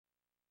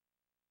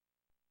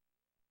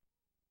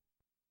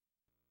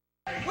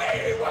We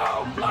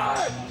want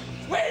blood!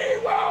 We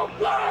want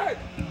blood!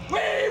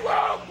 We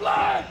want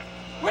blood!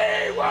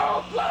 We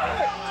want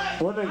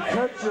blood! Well, then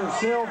cut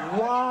yourself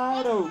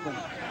wide open.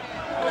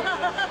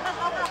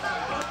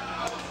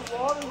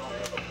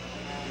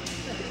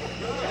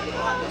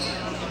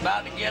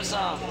 About to get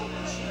some. You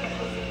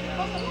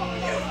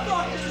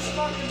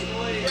fucking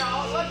bleed.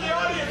 Yeah, let the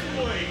audience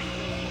bleed.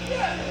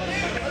 Yeah,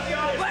 let the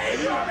audience bleed.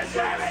 Please, Robert,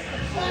 damn it!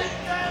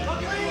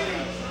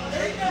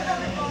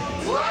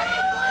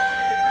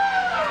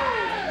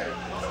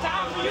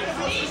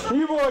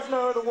 You boys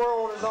know the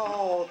world is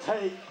all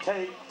take,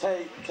 and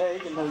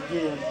no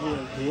give. I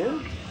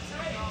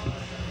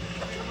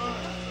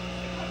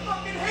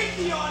fucking hate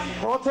the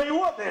audience. Well, I'll tell you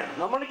what then.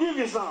 I'm going to give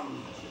you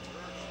something.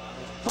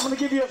 I'm going to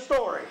give you a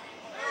story.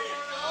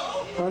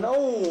 An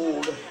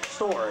old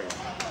story.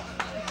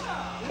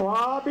 Well,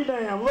 I'll be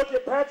damned. Look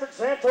at Patrick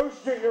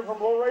Santos Jr. from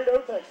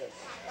Laredo, Texas.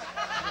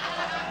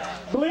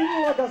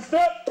 Bleeding like a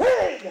stuck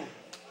pig.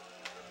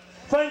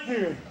 Thank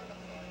you.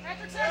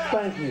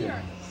 Thank you.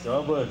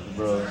 God bless you,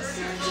 brother.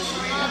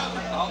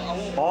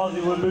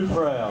 Ozzy would be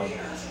proud.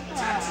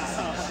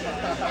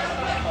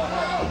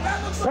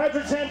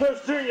 Patrick Santos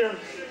Jr.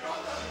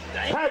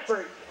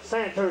 Patrick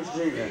Santos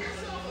Jr.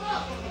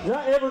 Did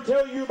I ever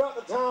tell you about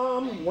the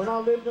time when I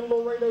lived in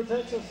Laredo,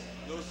 Texas?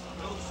 No,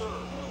 sir.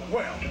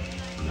 Well,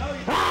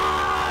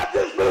 I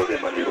just moved in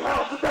my new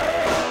house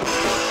today.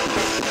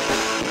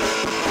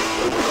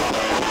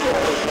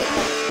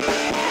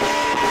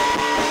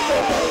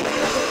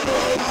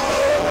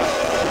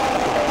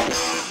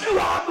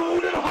 I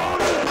moved in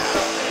harder.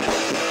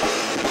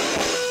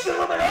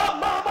 Still me up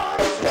my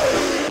mind.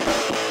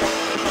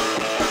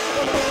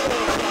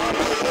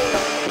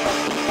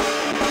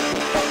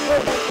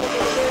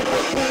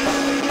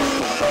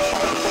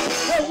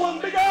 Hey, one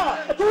big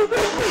eye, two big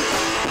feet.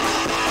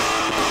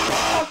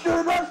 I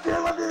still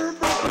I did.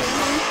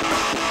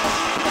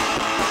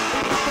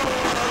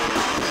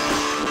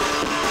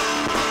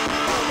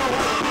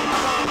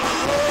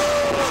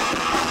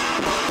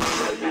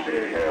 You be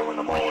here in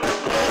the morning.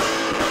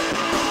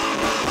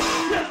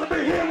 Yes, I'll be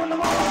here in the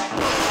morning.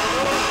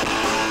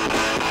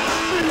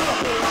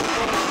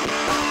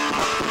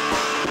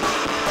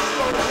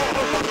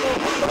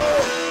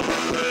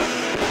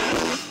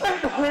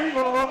 Ain't the free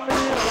gonna run me out.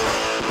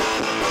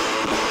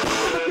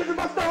 Give me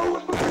my stove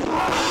with my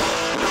heart.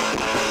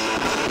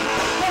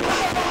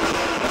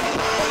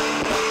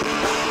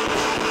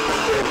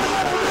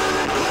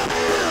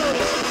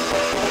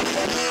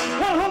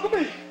 Now look at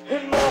me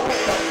in my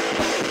head.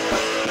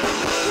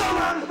 Go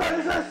around the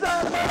space and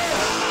stand by.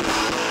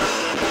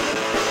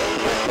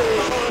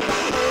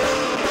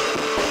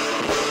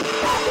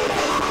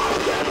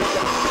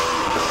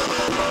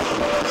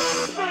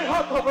 Hey,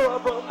 hot cover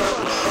up.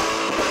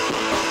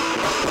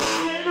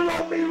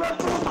 Love me right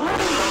from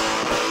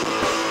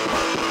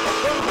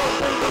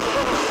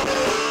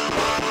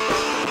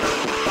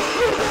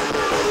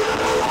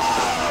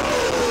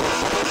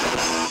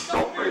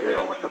don't be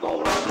here when the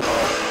morning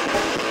comes.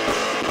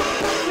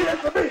 Yes,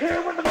 I'll be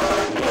here when the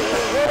morning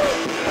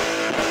comes.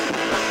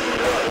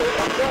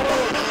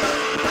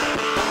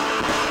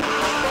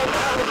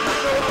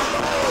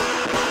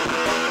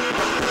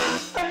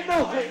 Ain't no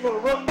hate gonna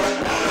run me.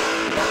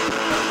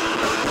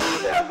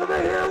 Yes, I'll be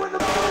here when the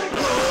morning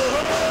comes.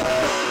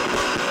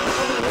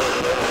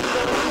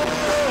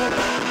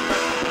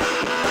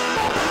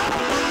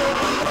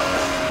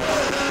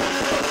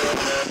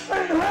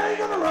 Ain't no hate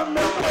gonna run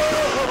me.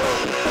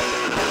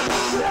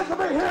 Yes, I'll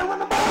be here when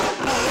the morning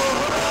comes.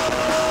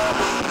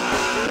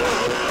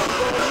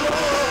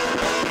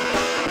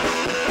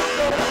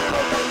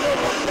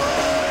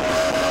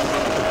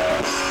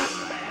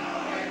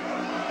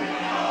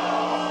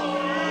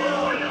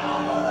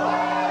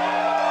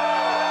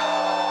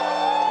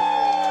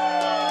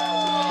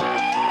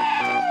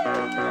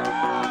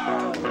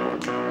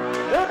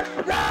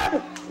 God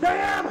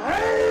damn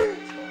hate!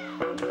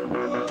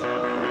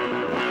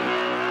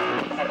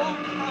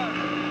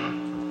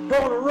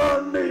 Gonna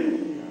run me!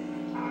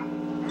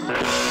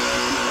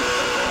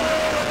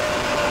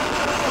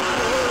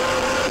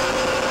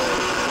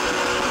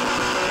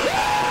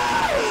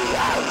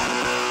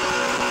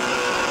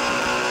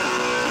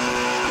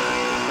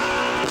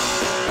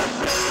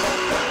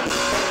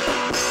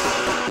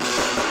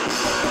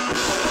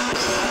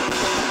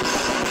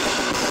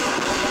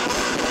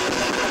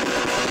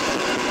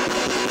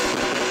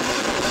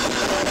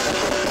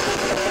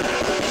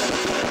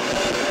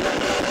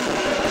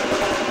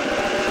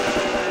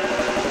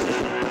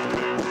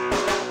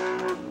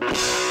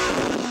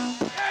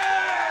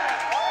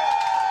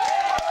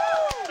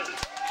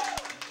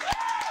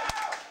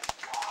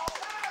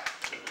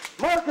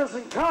 Marcus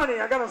and Connie,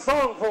 I got a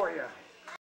song for you.